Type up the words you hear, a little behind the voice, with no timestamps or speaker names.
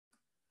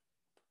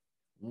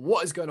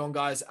What is going on,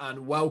 guys,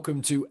 and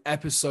welcome to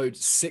episode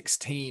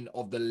 16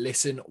 of the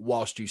Listen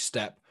Whilst You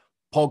Step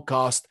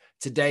podcast.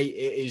 Today,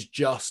 it is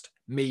just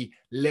me,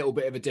 little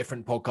bit of a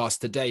different podcast.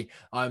 Today,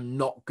 I'm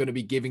not going to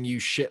be giving you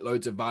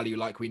shitloads of value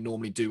like we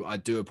normally do. I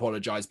do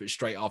apologize, but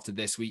straight after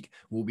this week,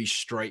 we'll be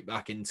straight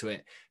back into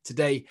it.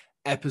 Today,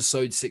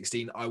 episode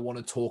 16, I want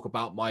to talk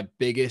about my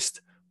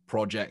biggest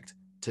project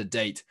to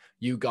date.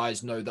 You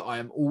guys know that I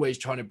am always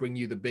trying to bring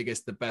you the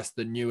biggest, the best,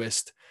 the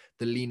newest,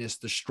 the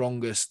leanest, the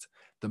strongest,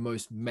 the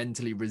most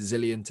mentally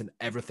resilient and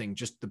everything,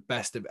 just the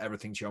best of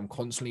everything to you. I'm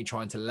constantly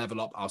trying to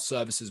level up our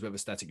services with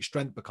aesthetic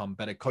strength, become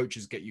better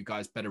coaches, get you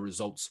guys better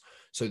results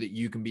so that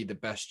you can be the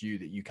best you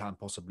that you can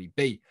possibly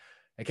be.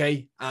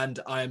 Okay. And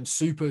I am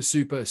super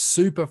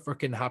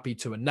freaking happy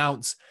to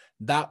announce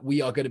that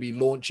we are going to be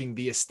launching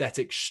the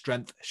Aesthetic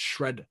Strength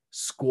Shred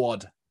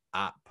Squad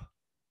app.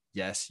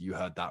 Yes, you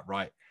heard that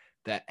right.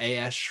 The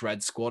AS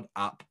Shred Squad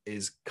app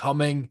is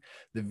coming.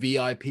 The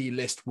VIP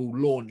list will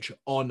launch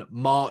on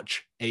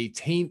March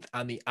 18th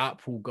and the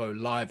app will go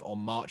live on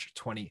March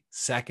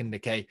 22nd.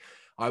 Okay.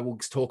 I will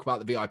talk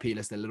about the VIP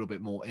list a little bit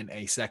more in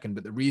a second,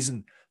 but the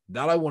reason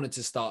that I wanted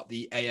to start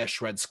the AS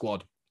Shred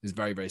Squad is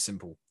very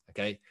simple.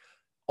 Okay.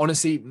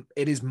 Honestly,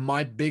 it is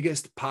my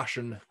biggest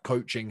passion,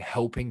 coaching,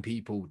 helping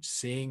people,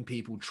 seeing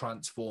people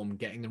transform,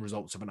 getting the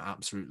results of an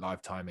absolute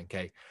lifetime.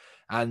 Okay.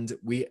 And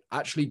we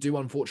actually do,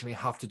 unfortunately,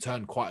 have to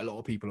turn quite a lot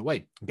of people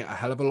away and get a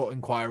hell of a lot of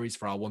inquiries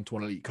for our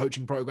one-to-one elite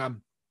coaching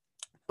program.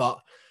 But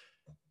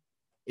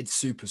it's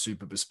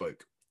super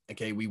bespoke.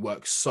 Okay. We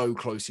work so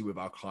closely with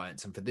our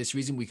clients. And for this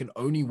reason, we can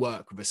only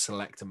work with a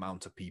select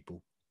amount of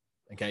people.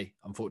 Okay.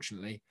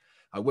 Unfortunately,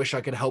 I wish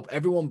I could help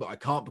everyone, but I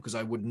can't because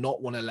I would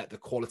not want to let the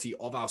quality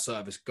of our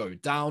service go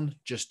down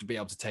just to be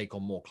able to take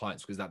on more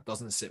clients, because that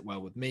doesn't sit well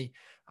with me.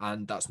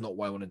 And that's not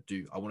what I want to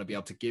do. I want to be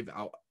able to give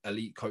our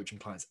elite coaching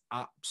clients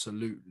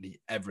absolutely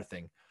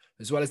everything.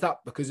 As well as that,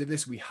 because of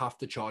this, we have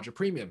to charge a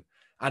premium.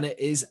 And it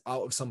is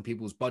out of some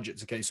people's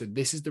budgets. Okay. So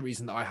this is the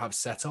reason that I have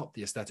set up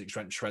the Aesthetic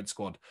Strength Shred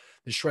Squad.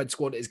 The Shred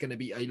Squad is going to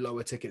be a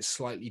lower ticket,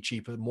 slightly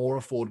cheaper, more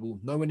affordable.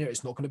 Nowhere near,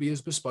 it's not going to be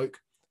as bespoke.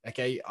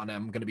 Okay. And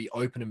I'm going to be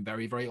open and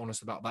very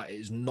honest about that. It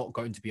is not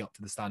going to be up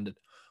to the standard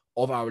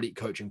of our elite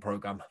coaching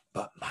program,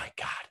 but my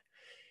God,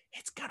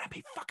 it's going to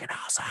be fucking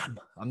awesome.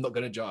 I'm not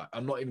going to joke.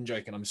 I'm not even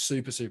joking. I'm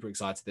super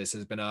excited. This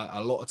has been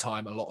a lot of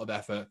time, a lot of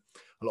effort,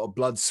 a lot of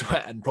blood,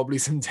 sweat, and probably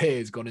some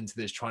tears gone into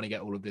this, trying to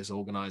get all of this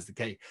organized.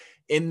 Okay.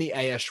 In the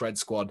AS Shred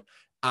Squad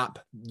app,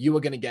 you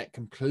are going to get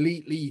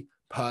completely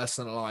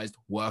personalized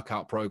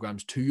workout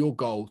programs to your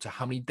goal, to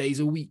how many days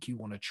a week you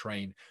want to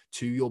train,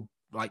 to your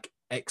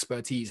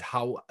expertise.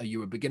 How are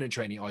you a beginner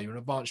trainer? Are you an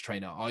advanced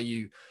trainer? Are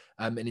you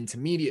an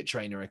intermediate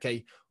trainer?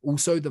 Okay.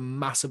 Also, the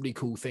massively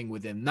cool thing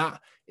within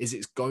that is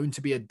it's going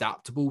to be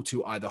adaptable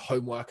to either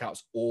home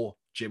workouts or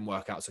gym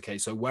workouts. Okay.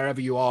 So wherever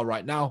you are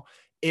right now,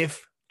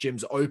 if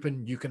gyms are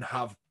open, you can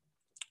have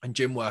a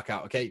gym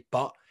workout. Okay.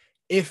 But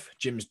if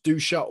gyms do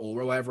shut, or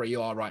wherever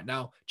you are right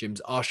now, gyms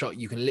are shut,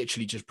 you can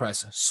literally just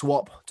press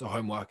swap to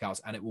home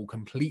workouts and it will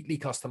completely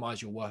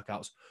customize your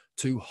workouts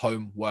to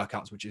home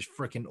workouts, which is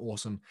freaking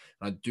awesome.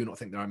 And I do not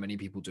think there are many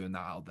people doing that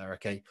out there.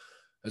 Okay.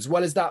 As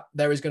well as that,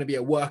 there is going to be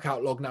a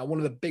workout log. Now, one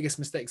of the biggest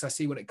mistakes I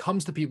see when it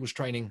comes to people's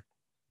training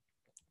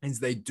is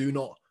they do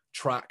not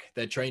track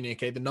their training.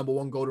 Okay. The number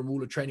one golden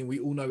rule of training, we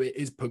all know it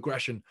is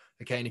progression.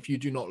 Okay. And if you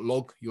do not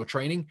log your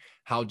training,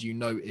 how do you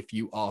know if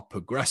you are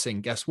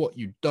progressing? Guess what?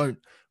 You don't.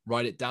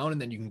 Write it down,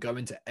 and then you can go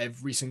into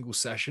every single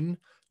session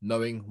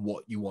knowing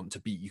what you want to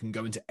be. You can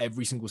go into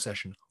every single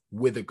session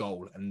with a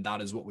goal, and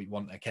that is what we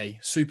want. Okay.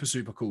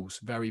 Super cool. It's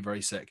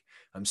very sick.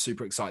 I'm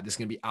super excited. This is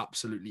going to be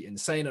absolutely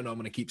insane. And I'm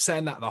going to keep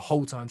saying that the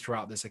whole time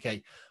throughout this.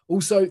 Okay.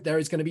 Also, there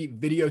is going to be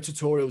video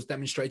tutorials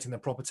demonstrating the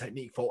proper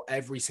technique for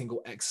every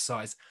single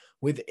exercise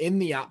within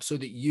the app so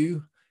that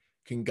you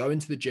can go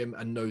into the gym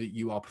and know that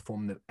you are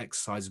performing the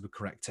exercises with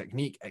correct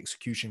technique,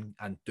 execution,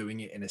 and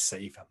doing it in a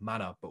safe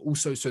manner, but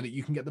also so that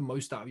you can get the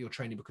most out of your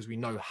training, because we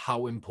know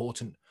how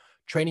important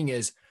training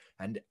is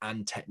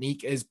and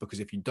technique is,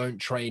 because if you don't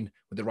train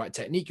with the right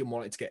technique, you're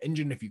more likely to get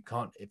injured. And if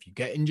you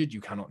get injured,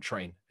 you cannot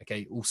train.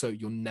 Okay. Also,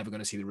 you're never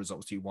going to see the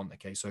results you want.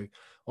 Okay. So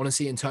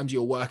honestly, in terms of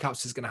your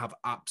workouts, it's going to have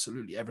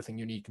absolutely everything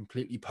you need,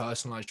 completely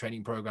personalized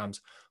training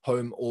programs,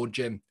 home or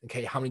gym.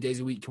 Okay. How many days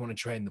a week you want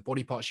to train, the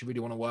body parts you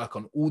really want to work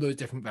on, all those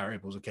different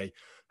variables. Okay.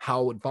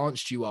 How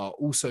advanced you are,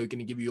 also going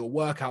to give you your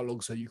workout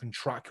log so you can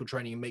track your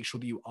training and make sure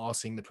that you are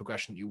seeing the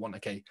progression that you want.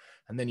 Okay.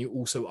 And then you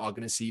also are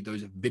going to see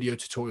those video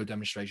tutorial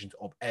demonstrations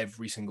of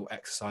every single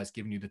exercise,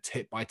 giving you the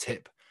tip by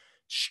tip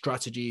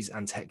strategies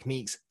and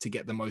techniques to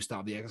get the most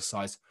out of the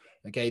exercise.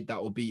 Okay.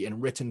 That will be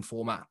in written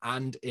format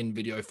and in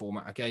video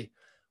format. Okay.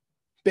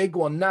 Big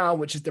one now,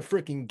 which is the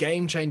freaking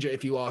game changer,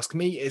 if you ask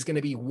me, is going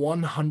to be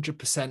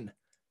 100%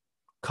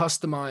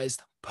 customized,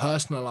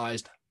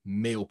 personalized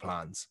meal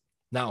plans.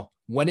 Now,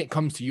 when it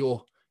comes to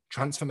your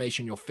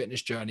transformation, your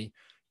fitness journey,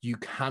 You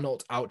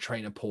cannot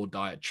outtrain a poor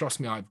diet. Trust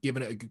me, I've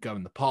given it a good go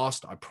in the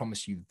past. I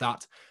promise you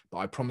that, but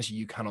I promise you,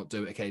 you cannot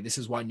do it. Okay. This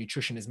is why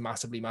nutrition is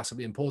massively,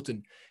 massively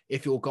important.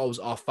 If your goals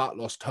are fat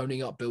loss,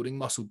 toning up, building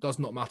muscle, does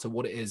not matter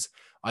what it is.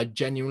 I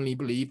genuinely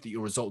believe that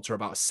your results are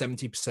about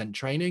 70%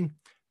 training,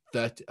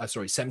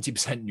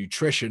 70%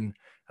 nutrition,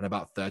 and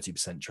about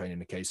 30%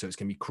 training. Okay. So it's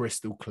going to be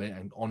crystal clear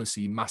and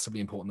honestly,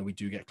 massively important that we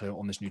do get clear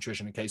on this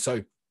nutrition. Okay.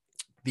 So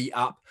the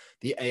app,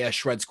 the AS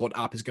Shred Squad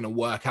app, is going to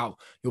work out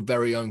your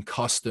very own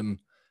custom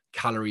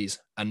calories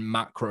and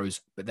macros,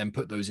 but then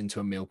put those into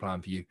a meal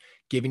plan for you,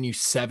 giving you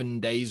 7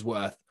 days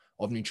worth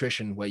of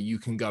nutrition where you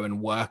can go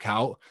and work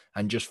out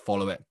and just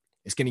follow it.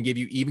 It's going to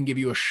give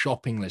you a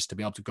shopping list to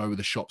be able to go with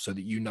the shop so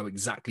that you know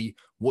exactly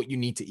what you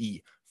need to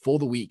eat for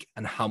the week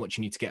and how much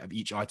you need to get of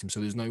each item. So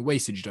there's no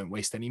wastage. You don't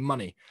waste any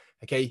money.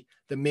 Okay.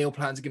 The meal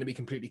plans are going to be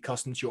completely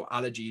custom to your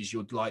allergies,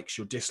 your likes,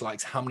 your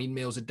dislikes, how many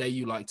meals a day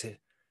you like to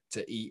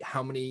eat,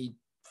 how many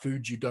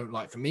foods you don't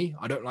like. For me,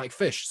 I don't like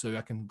fish, so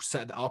I can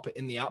set that up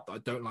in the app that I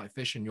don't like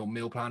fish, and your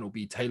meal plan will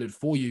be tailored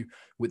for you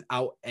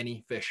without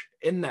any fish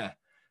in there.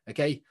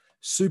 Okay,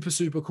 super,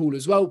 super cool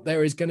as well.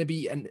 There is going to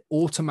be an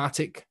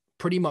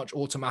pretty much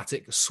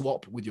automatic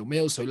swap with your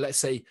meals. So let's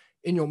say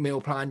in your meal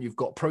plan, you've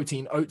got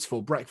protein oats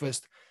for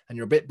breakfast and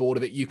you're a bit bored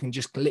of it. You can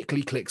just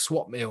literally click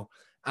swap meal,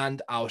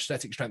 and our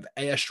Aesthetic Strength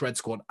AS Shred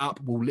Squad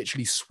app will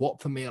literally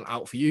swap the meal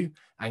out for you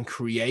and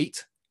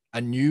create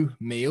a new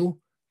meal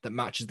that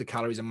matches the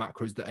calories and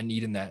macros that are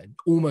needed in there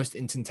almost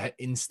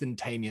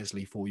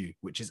instantaneously for you,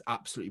 which is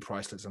absolutely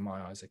priceless in my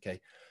eyes.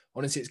 Okay.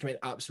 Honestly, it's going to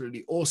be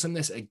absolutely awesome.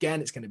 This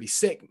again, it's going to be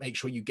sick. Make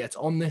sure you get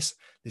on this.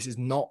 This is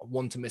not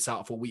one to miss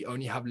out for. We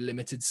only have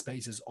limited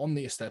spaces on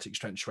the Aesthetic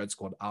Strength Shred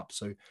Squad app.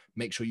 So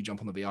make sure you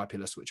jump on the VIP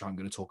list, which I'm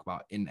going to talk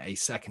about in a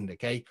second.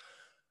 Okay.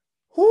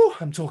 Whew,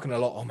 I'm talking a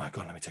lot. Oh my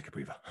God, let me take a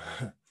breather.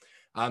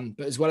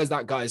 But as well as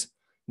that, guys,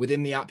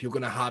 within the app, you're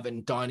going to have a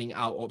dining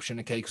out option,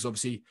 okay? Because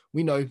obviously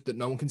we know that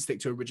no one can stick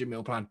to a rigid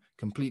meal plan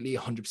completely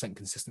 100%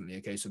 consistently,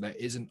 okay? So there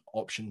is an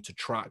option to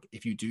track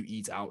if you do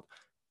eat out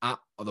at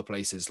other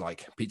places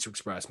like Pizza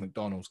Express,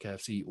 McDonald's,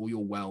 KFC, all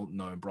your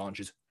well-known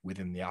branches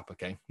within the app,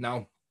 okay?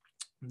 Now,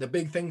 the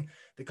big thing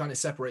that kind of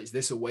separates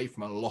this away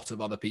from a lot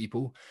of other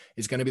people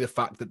is going to be the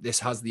fact that this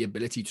has the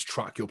ability to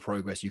track your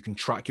progress. You can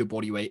track your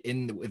body weight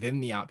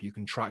within the app. You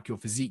can track your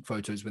physique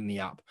photos within the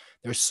app.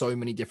 There are so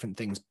many different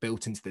things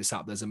built into this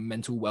app. There's a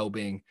mental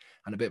well-being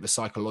and a bit of a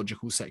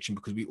psychological section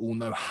because we all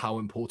know how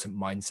important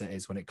mindset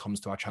is when it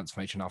comes to our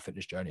transformation, our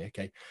fitness journey.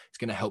 Okay. It's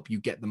going to help you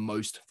get the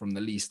most from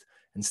the least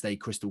and stay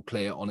crystal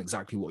clear on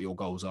exactly what your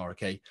goals are.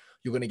 Okay.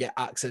 You're going to get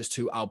access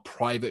to our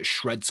private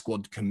Shred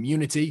Squad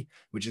community,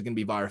 which is going to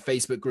be via a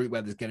Facebook group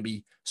where there's going to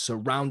be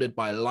surrounded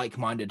by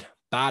like-minded,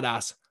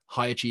 badass,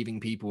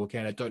 high-achieving people. Okay.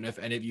 And I don't know if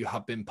any of you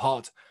have been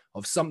part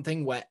of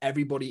something where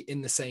everybody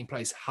in the same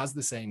place has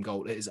the same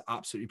goal. It is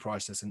absolutely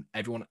priceless and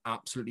everyone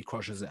absolutely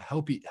crushes it.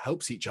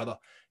 Helps each other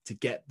to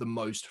get the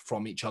most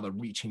from each other,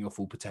 reaching your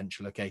full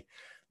potential. Okay.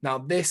 Now,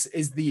 this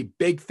is the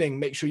big thing.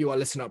 Make sure you are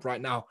listening up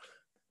right now.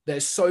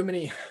 There's so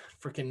many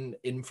freaking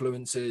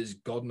influencers,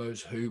 God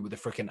knows who, with a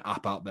freaking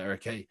app out there.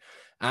 Okay.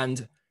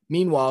 And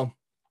meanwhile,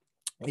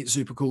 it's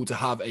super cool to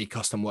have a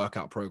custom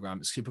workout program.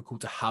 It's super cool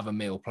to have a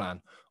meal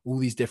plan, all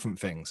these different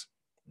things.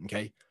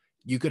 Okay.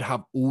 You could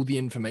have all the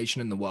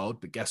information in the world,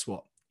 but guess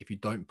what? If you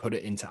don't put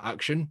it into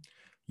action,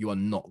 you are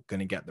not going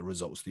to get the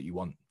results that you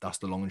want. That's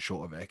the long and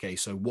short of it. Okay.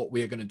 So what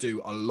we are going to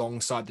do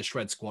alongside the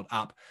Shred Squad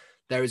app,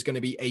 there is going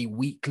to be a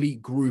weekly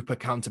group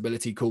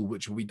accountability call,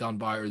 which will be done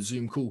via a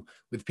Zoom call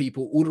with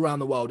people all around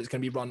the world. It's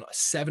going to be run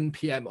 7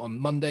 p.m. on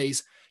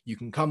Mondays. You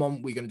can come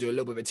on. We're going to do a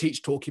little bit of a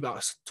talk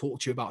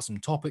to you about some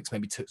topics,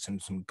 maybe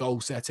some goal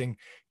setting,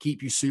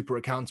 keep you super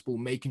accountable,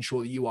 making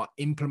sure that you are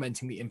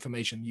implementing the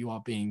information you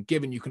are being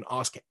given. You can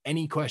ask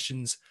any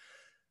questions.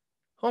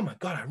 Oh my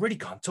God, I really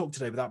can't talk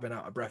today without being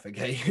out of breath,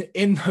 okay?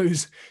 In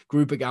those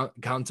group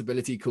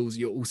accountability calls,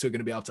 you're also going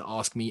to be able to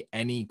ask me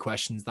any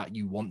questions that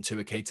you want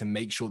to, okay, to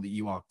make sure that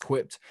you are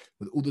equipped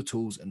with all the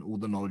tools and all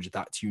the knowledge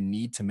that you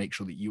need to make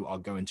sure that you are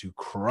going to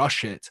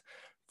crush it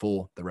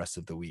for the rest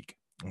of the week,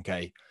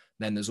 okay?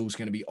 Then there's also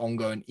going to be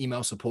ongoing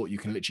email support. You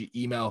can literally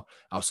email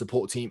our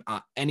support team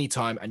at any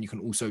time, and you can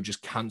also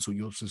just cancel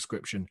your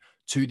subscription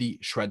to the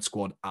Shred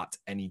Squad at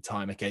any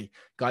time. Okay,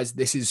 guys,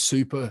 this is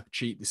super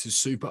cheap. This is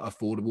super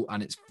affordable,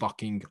 and it's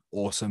fucking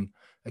awesome.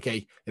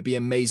 Okay, it'd be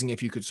amazing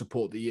if you could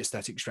support the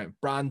Aesthetic Strength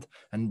brand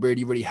and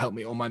really, really help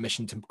me on my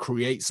mission to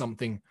create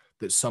something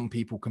that some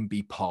people can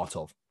be part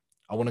of.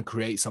 I want to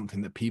create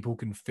something that people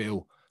can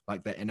feel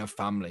like they're in a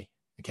family.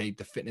 Okay,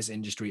 the fitness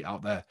industry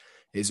out there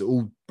is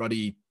all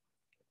bloody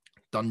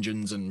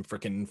dungeons and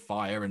freaking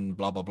fire and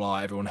blah, blah, blah.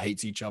 Everyone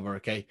hates each other.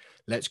 Okay.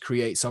 Let's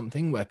create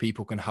something where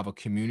people can have a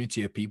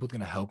community of people going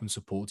to help and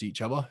support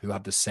each other who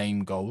have the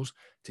same goals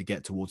to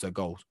get towards their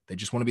goals. They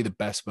just want to be the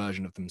best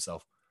version of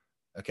themselves.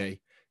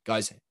 Okay.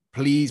 Guys,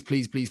 please,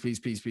 please, please, please,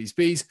 please, please,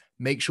 please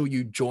make sure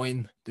you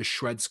join the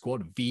Shred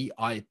Squad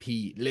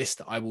VIP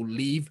list. I will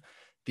leave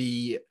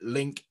the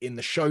link in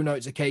the show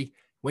notes. Okay.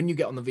 When you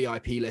get on the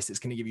VIP list, it's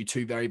going to give you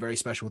two very, very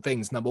special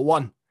things. Number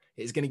one,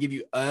 It's going to give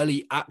you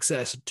early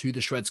access to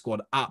the Shred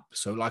Squad app.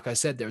 So like I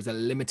said, there is a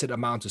limited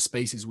amount of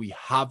spaces we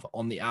have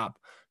on the app.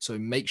 So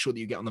make sure that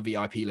you get on the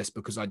VIP list,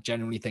 because I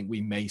genuinely think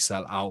we may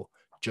sell out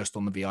just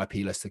on the VIP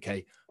list.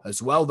 Okay.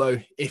 As well, though,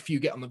 if you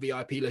get on the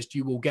VIP list,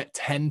 you will get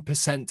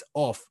 10%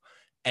 off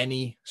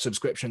any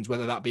subscriptions,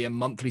 whether that be a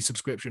monthly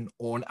subscription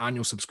or an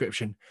annual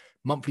subscription.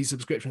 Monthly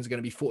subscriptions are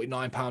going to be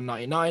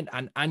 £49.99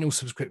 and annual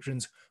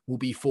subscriptions will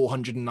be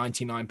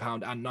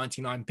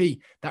 £499.99.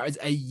 That is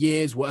a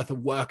year's worth of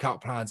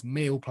workout plans,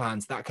 meal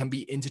plans that can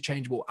be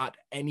interchangeable at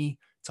any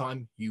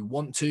time you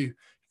want to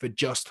for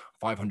just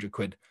 500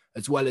 quid.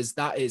 As well as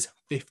that is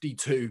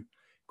 52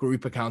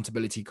 group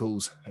accountability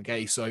calls.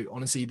 Okay. So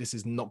honestly, this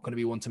is not going to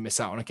be one to miss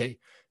out on. Okay.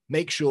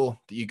 Make sure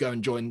that you go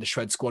and join the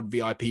Shred Squad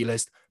VIP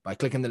list by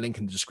clicking the link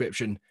in the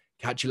description.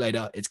 Catch you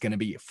later. It's going to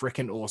be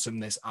freaking awesome,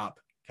 this app.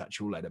 Catch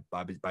you all later.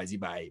 Bye, bye.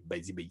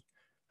 And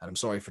I'm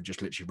sorry for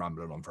just literally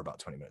rambling on for about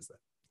 20 minutes there.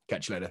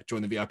 Catch you later.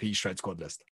 Join the VIP Shred Squad list.